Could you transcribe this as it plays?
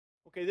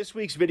Okay, this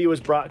week's video is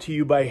brought to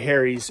you by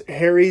Harry's.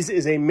 Harry's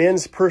is a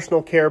men's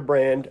personal care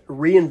brand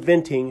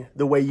reinventing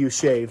the way you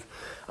shave.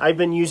 I've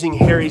been using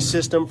Harry's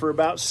system for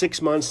about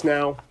 6 months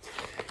now,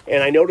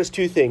 and I noticed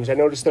two things. I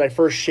noticed that I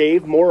first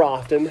shave more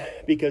often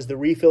because the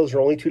refills are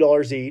only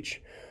 $2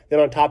 each. Then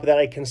on top of that,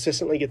 I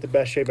consistently get the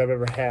best shave I've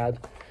ever had.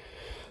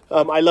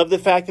 I love the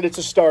fact that it's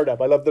a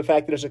startup. I love the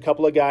fact that there's a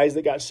couple of guys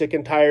that got sick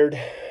and tired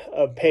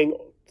of paying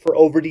for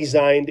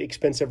over-designed,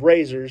 expensive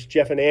razors.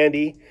 Jeff and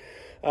Andy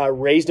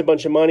raised a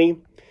bunch of money,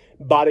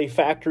 bought a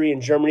factory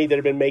in Germany that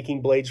had been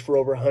making blades for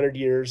over 100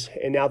 years,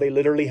 and now they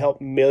literally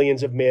help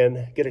millions of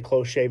men get a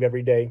close shave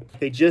every day.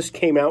 They just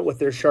came out with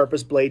their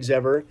sharpest blades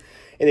ever,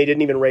 and they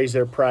didn't even raise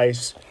their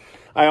price.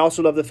 I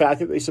also love the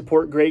fact that they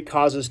support great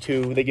causes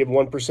too. They give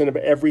 1% of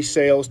every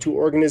sales to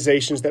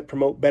organizations that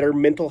promote better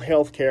mental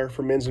health care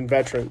for men and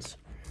veterans.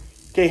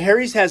 Okay,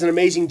 Harry's has an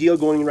amazing deal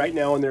going right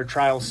now on their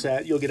trial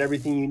set. You'll get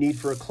everything you need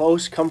for a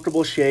close,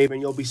 comfortable shave, and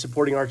you'll be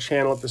supporting our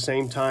channel at the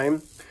same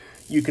time.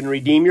 You can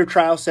redeem your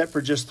trial set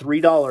for just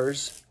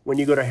 $3 when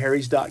you go to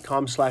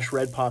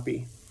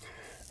harrys.com/redpoppy.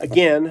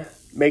 Again,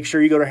 make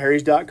sure you go to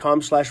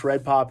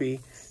harrys.com/redpoppy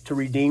to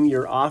redeem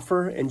your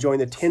offer and join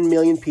the 10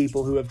 million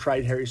people who have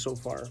tried Harry so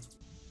far.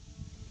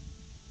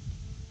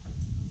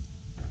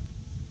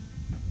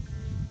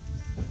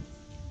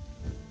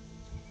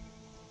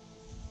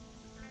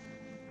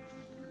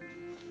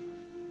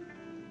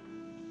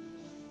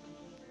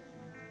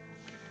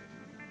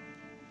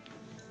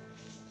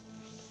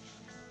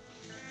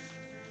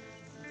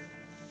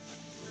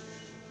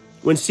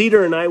 When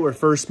Cedar and I were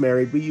first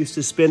married, we used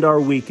to spend our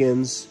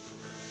weekends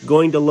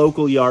going to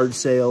local yard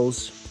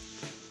sales,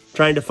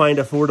 trying to find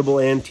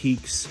affordable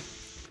antiques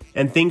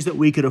and things that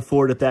we could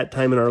afford at that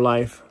time in our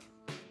life.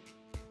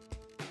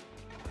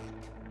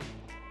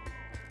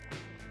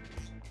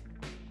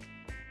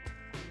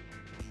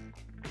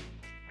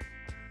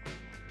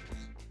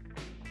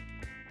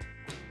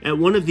 At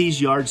one of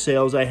these yard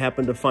sales, I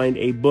happened to find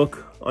a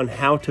book on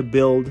how to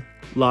build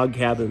log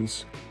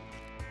cabins.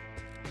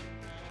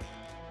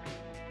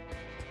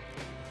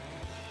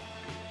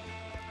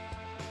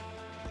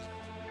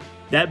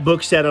 That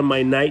book sat on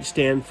my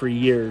nightstand for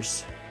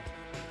years.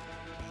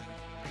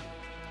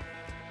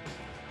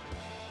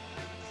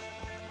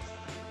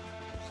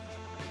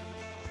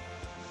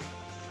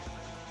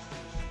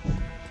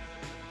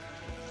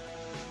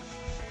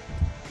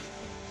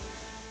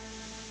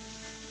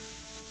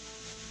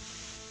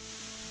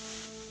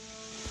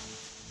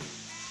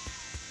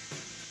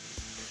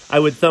 I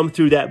would thumb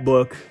through that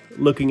book,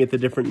 looking at the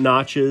different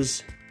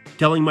notches,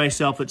 telling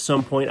myself at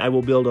some point I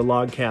will build a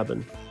log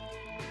cabin.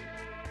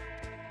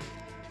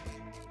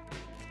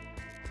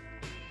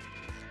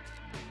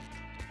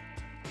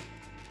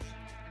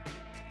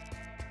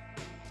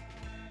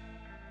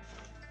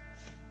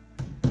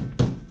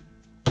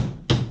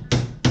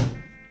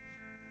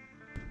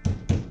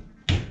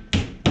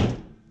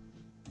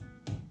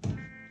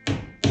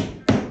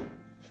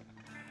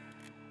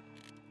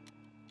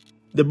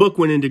 The book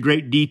went into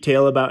great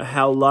detail about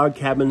how log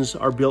cabins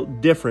are built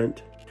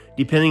different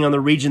depending on the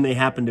region they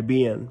happen to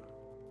be in.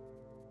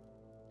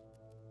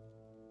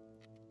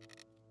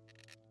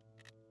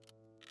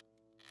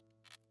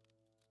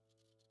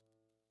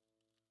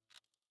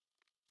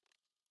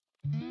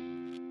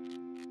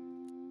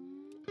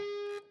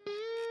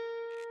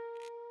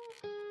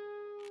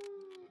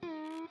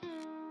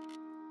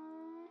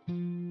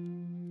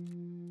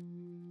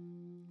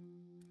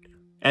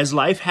 As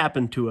life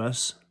happened to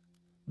us,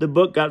 the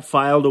book got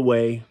filed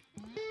away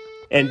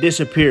and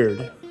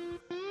disappeared.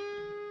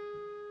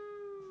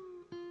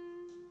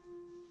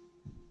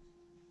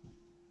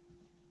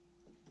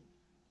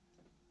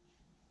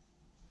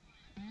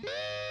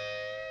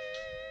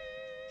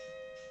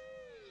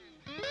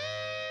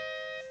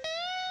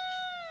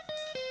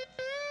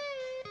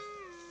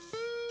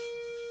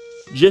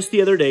 Just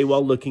the other day,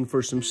 while looking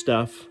for some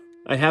stuff,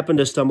 I happened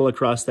to stumble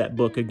across that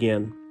book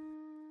again.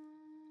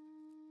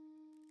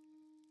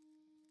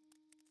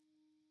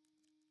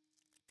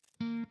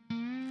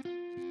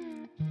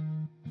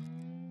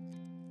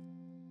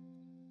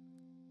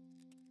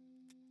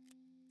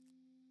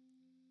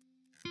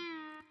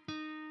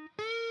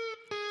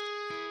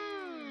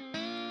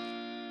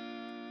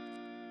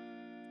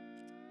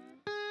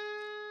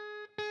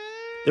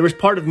 There was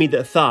part of me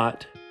that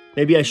thought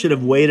maybe I should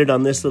have waited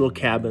on this little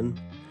cabin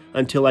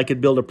until I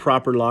could build a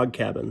proper log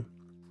cabin.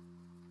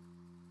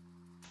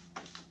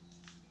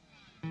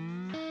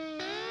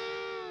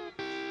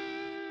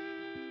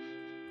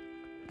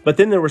 But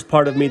then there was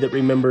part of me that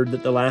remembered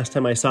that the last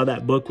time I saw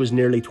that book was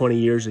nearly 20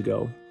 years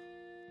ago.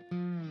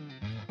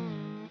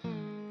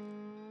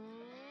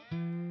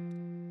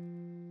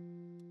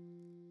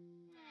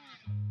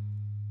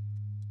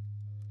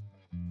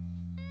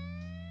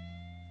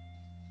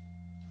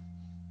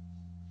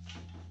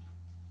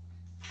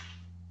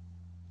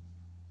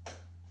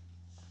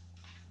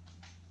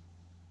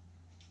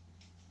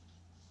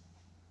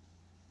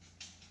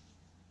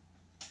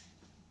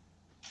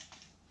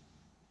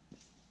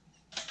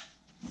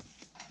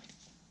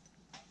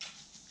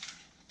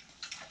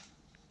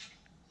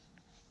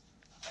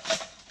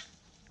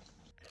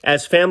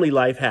 As family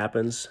life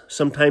happens,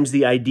 sometimes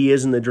the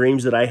ideas and the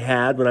dreams that I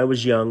had when I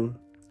was young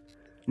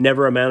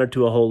never amounted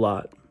to a whole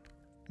lot.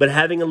 But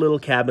having a little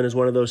cabin is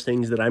one of those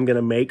things that I'm going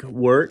to make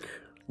work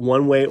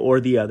one way or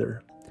the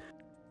other.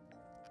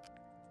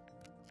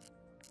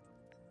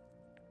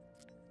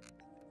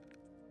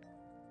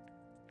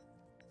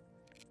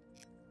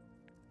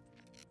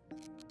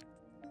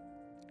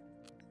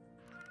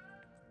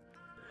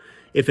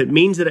 If it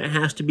means that it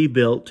has to be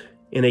built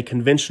in a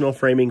conventional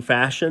framing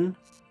fashion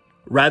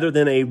rather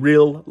than a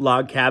real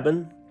log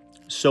cabin,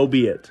 so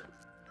be it.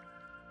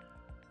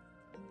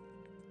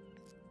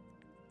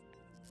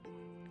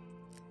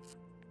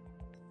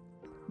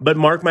 But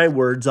mark my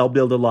words, I'll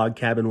build a log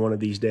cabin one of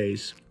these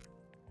days.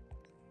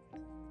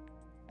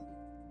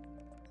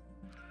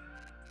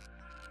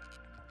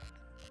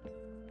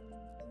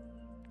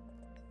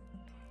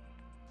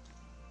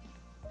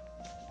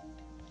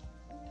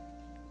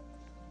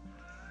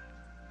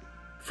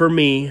 For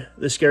me,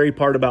 the scary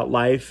part about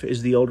life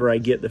is the older I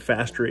get, the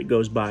faster it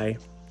goes by.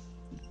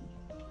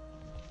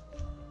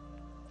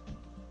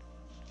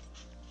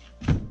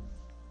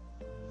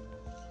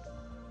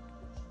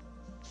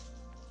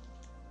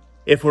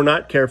 If we're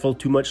not careful,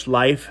 too much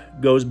life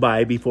goes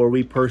by before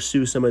we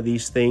pursue some of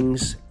these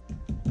things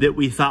that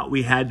we thought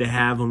we had to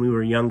have when we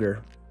were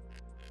younger.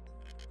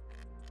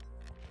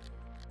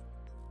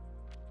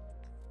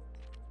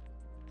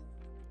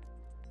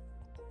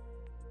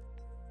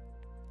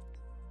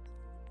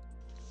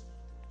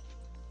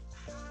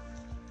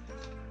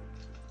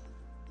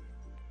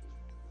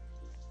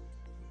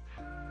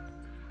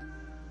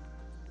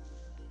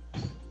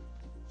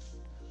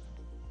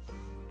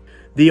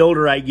 The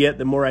older I get,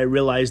 the more I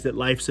realize that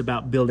life's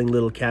about building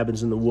little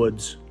cabins in the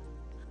woods.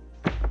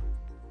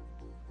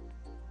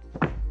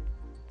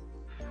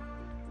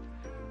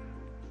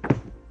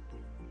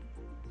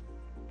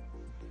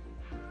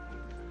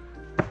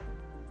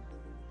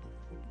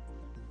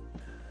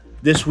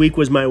 This week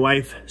was my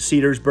wife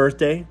Cedar's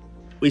birthday.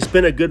 We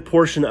spent a good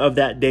portion of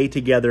that day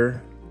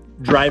together,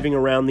 driving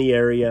around the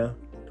area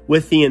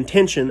with the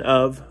intention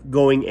of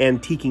going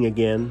antiquing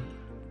again,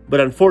 but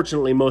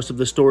unfortunately most of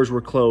the stores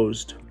were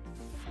closed.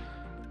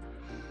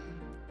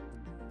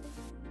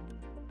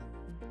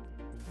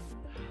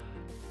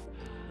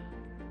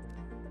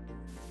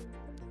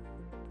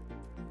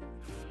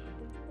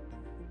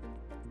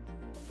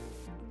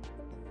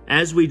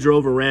 As we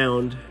drove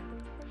around,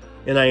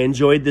 and I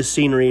enjoyed the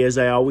scenery as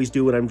I always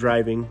do when I'm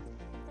driving,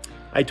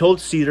 I told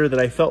Cedar that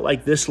I felt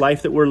like this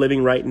life that we're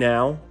living right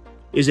now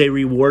is a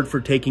reward for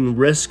taking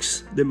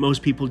risks that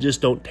most people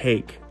just don't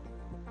take.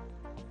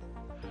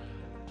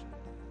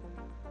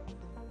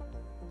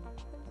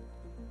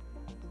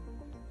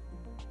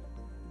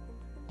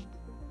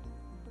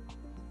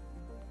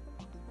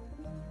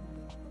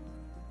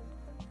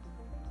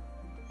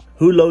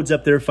 Who loads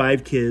up their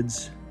 5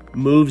 kids,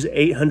 moves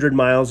 800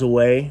 miles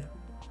away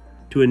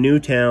to a new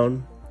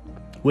town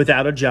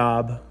without a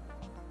job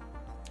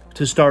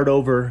to start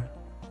over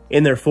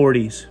in their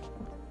 40s?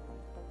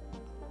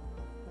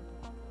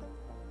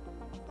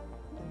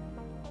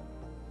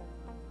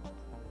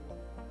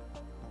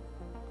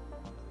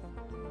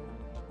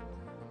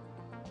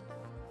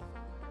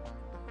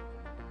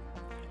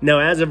 Now,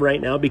 as of right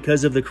now,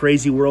 because of the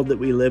crazy world that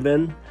we live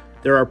in,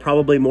 there are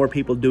probably more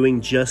people doing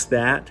just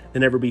that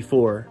than ever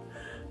before.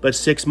 But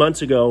 6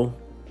 months ago,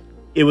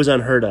 it was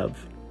unheard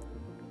of.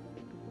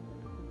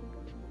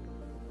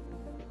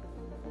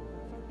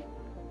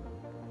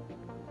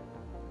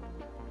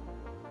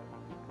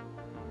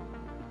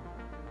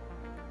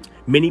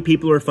 Many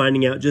people are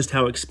finding out just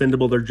how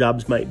expendable their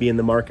jobs might be in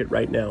the market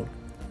right now.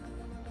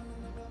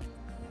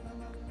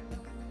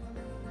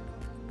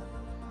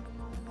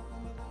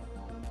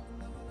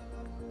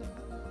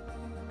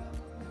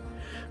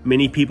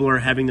 Many people are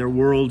having their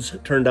worlds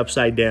turned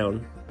upside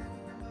down.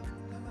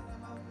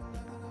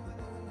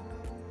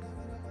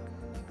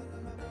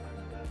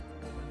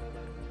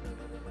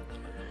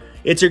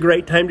 It's a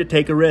great time to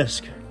take a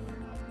risk.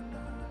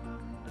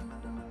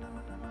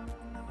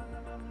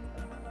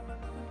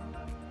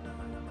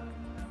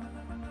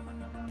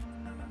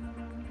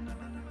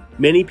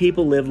 Many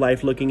people live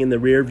life looking in the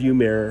rearview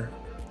mirror,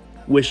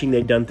 wishing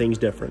they'd done things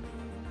different.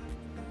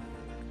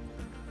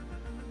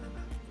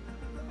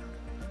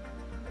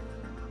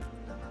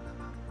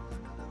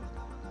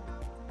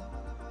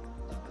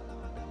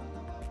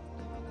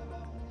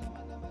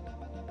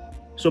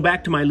 So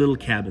back to my little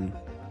cabin.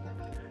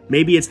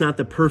 Maybe it's not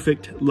the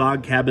perfect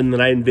log cabin that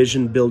I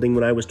envisioned building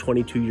when I was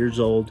 22 years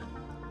old,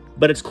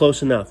 but it's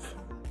close enough.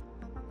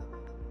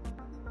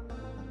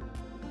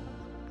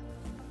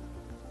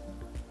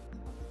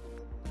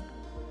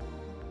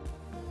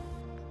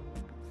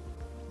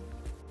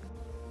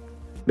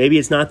 Maybe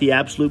it's not the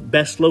absolute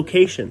best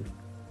location,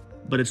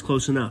 but it's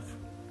close enough.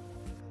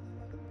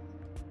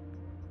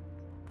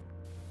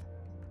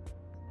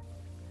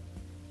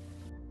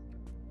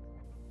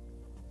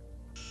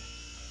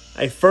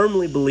 I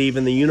firmly believe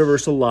in the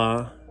universal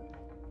law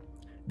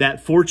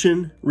that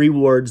fortune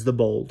rewards the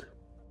bold.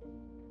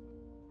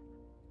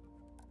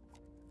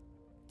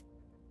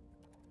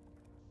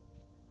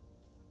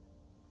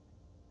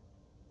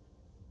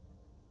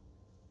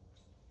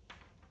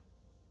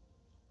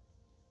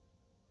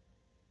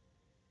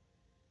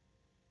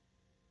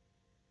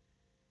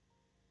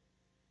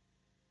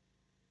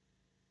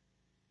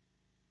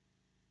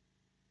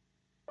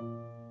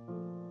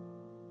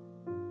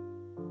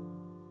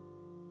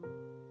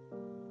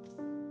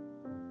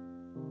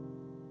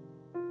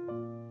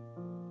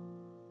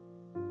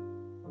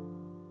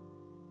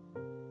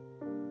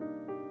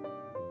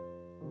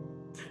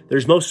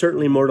 There's most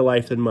certainly more to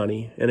life than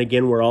money, and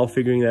again, we're all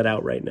figuring that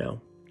out right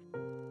now.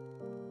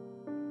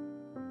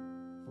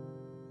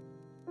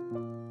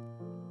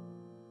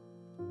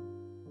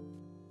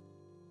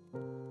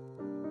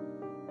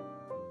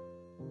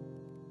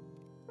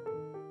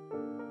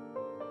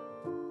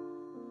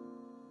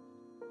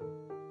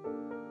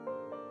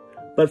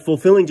 But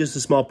fulfilling just a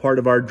small part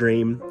of our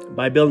dream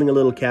by building a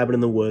little cabin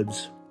in the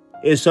woods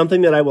is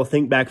something that I will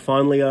think back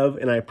fondly of,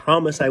 and I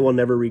promise I will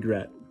never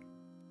regret.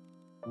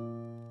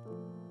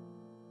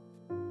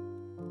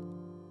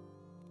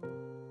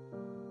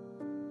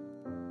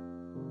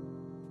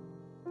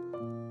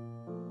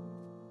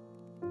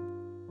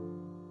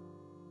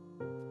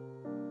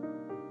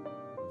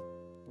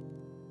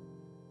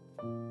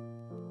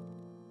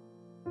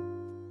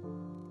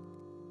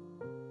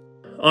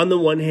 On the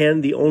one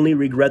hand, the only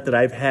regret that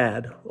I've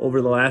had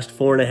over the last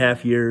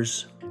 4.5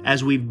 years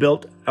as we've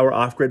built our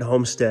off-grid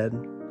homestead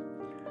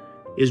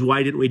is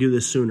why didn't we do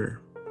this sooner?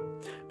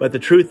 But the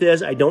truth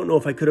is, I don't know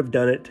if I could have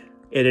done it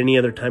at any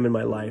other time in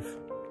my life.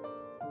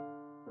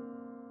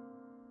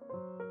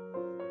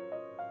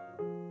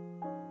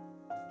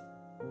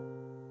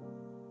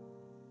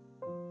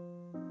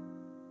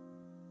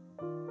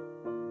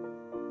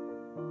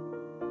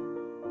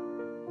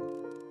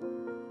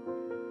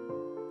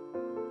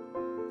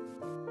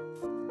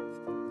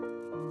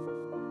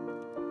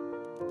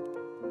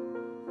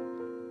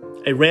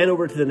 I ran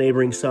over to the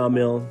neighboring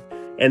sawmill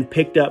and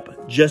picked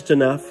up just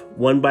enough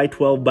 1 by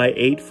 12 by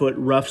 8 foot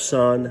rough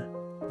sawn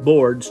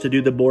boards to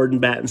do the board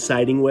and batten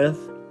siding with,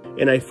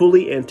 and I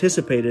fully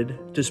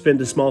anticipated to spend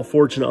a small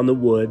fortune on the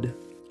wood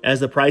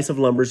as the price of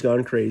lumber's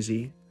gone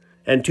crazy,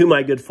 and to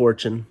my good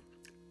fortune,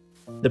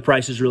 the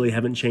prices really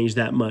haven't changed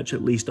that much,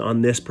 at least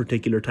on this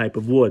particular type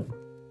of wood.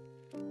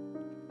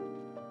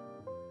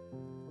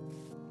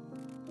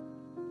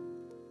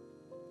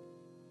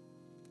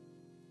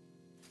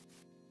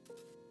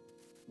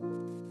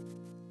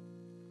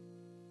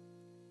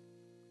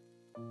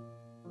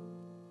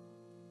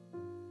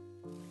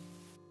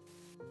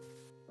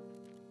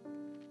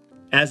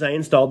 As I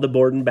installed the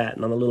board and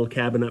batten on the little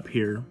cabin up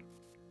here,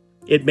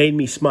 it made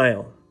me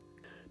smile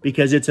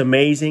because it's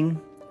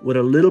amazing what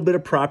a little bit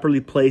of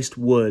properly placed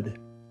wood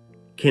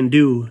can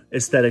do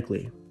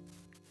aesthetically.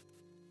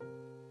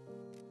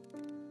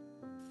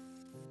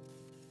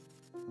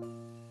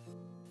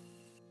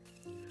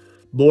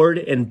 Board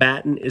and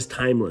batten is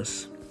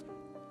timeless.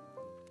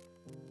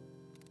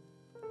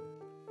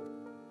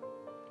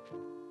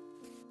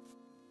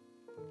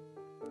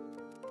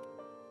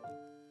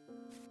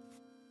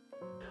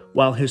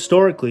 While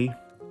historically,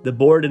 the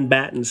board and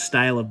batten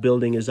style of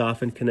building is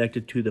often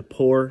connected to the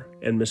poor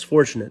and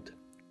misfortunate,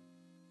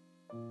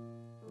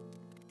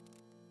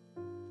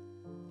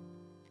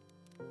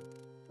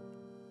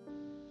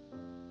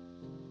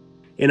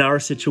 in our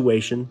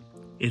situation,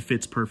 it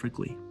fits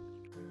perfectly.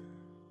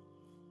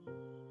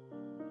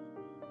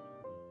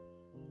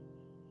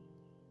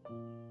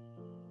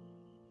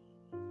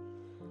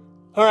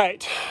 All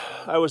right,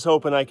 I was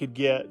hoping I could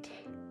get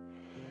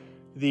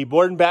the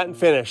board and batten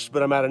finished,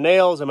 but I'm out of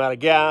nails, I'm out of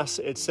gas.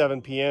 It's 7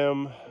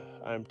 p.m.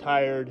 I'm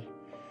tired.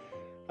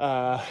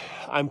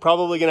 I'm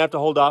probably gonna have to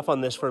hold off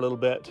on this for a little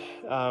bit.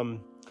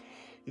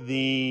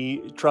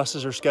 The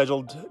trusses are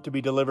scheduled to be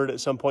delivered at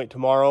some point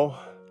tomorrow.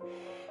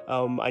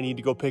 I need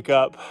to go pick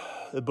up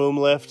the boom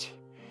lift.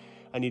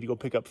 I need to go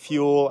pick up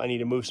fuel. I need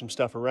to move some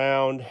stuff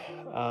around.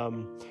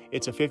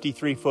 It's a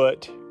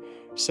 53-foot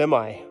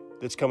semi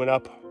that's coming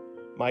up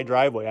my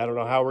driveway. I don't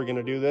know how we're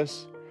gonna do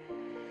this.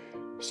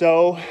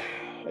 So,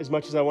 as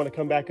much as I want to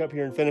come back up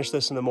here and finish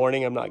this in the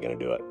morning, I'm not going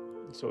to do it.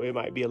 So it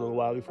might be a little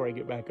while before I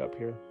get back up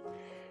here.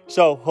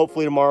 So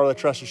hopefully tomorrow the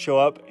trusses show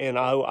up, and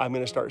I'm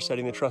going to start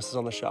setting the trusses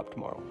on the shop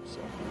tomorrow. So.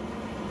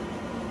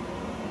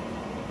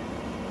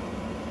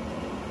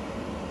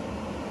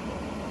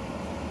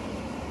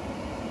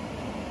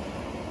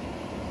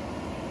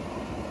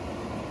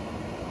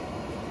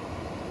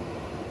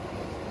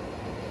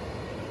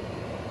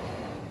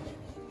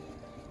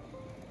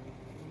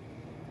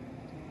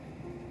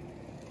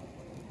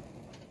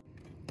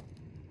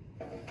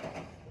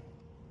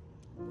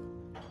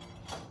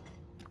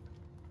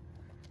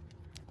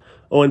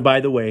 Oh, and by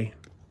the way,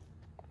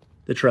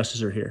 the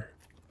trusses are here.